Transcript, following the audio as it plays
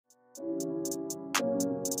Hey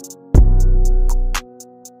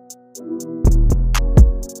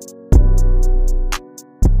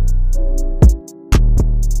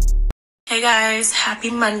guys, happy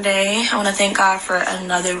Monday. I want to thank God for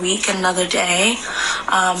another week, another day.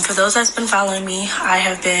 For those that's been following me, I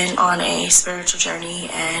have been on a spiritual journey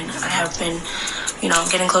and I have been,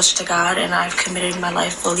 getting closer to God, and I've committed my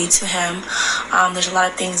life fully to Him. There's a lot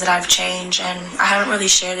of things that I've changed, and I haven't really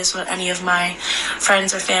shared this with any of my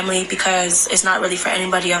friends or family because it's not really for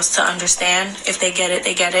anybody else to understand. If they get it,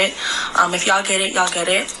 they get it. If y'all get it, y'all get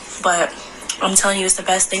it. But I'm telling you, it's the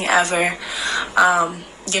best thing ever.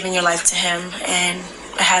 Giving your life to Him, and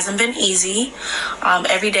it hasn't been easy.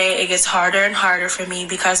 Every day it gets harder and harder for me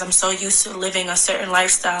because I'm so used to living a certain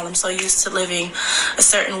lifestyle. I'm so used to living a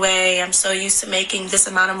certain way. I'm so used to making this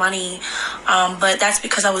amount of money, but that's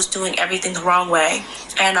because I was doing everything the wrong way,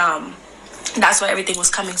 and that's why everything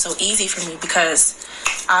was coming so easy for me, because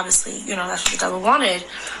obviously, that's what the devil wanted.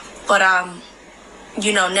 But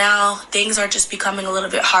now things are just becoming a little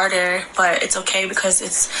bit harder, but it's okay because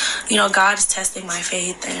it's, God is testing my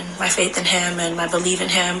faith in Him and my belief in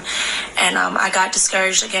Him. And I got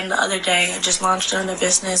discouraged again the other day. I just launched another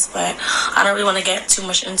business, but I don't really want to get too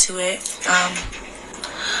much into it.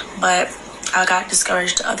 But I got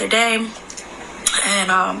discouraged the other day,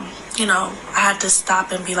 and I had to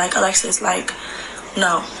stop and be like, Alexis,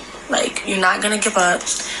 no, you're not gonna give up.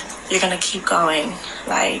 You're gonna keep going.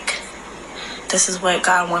 This is what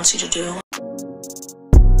God wants you to do.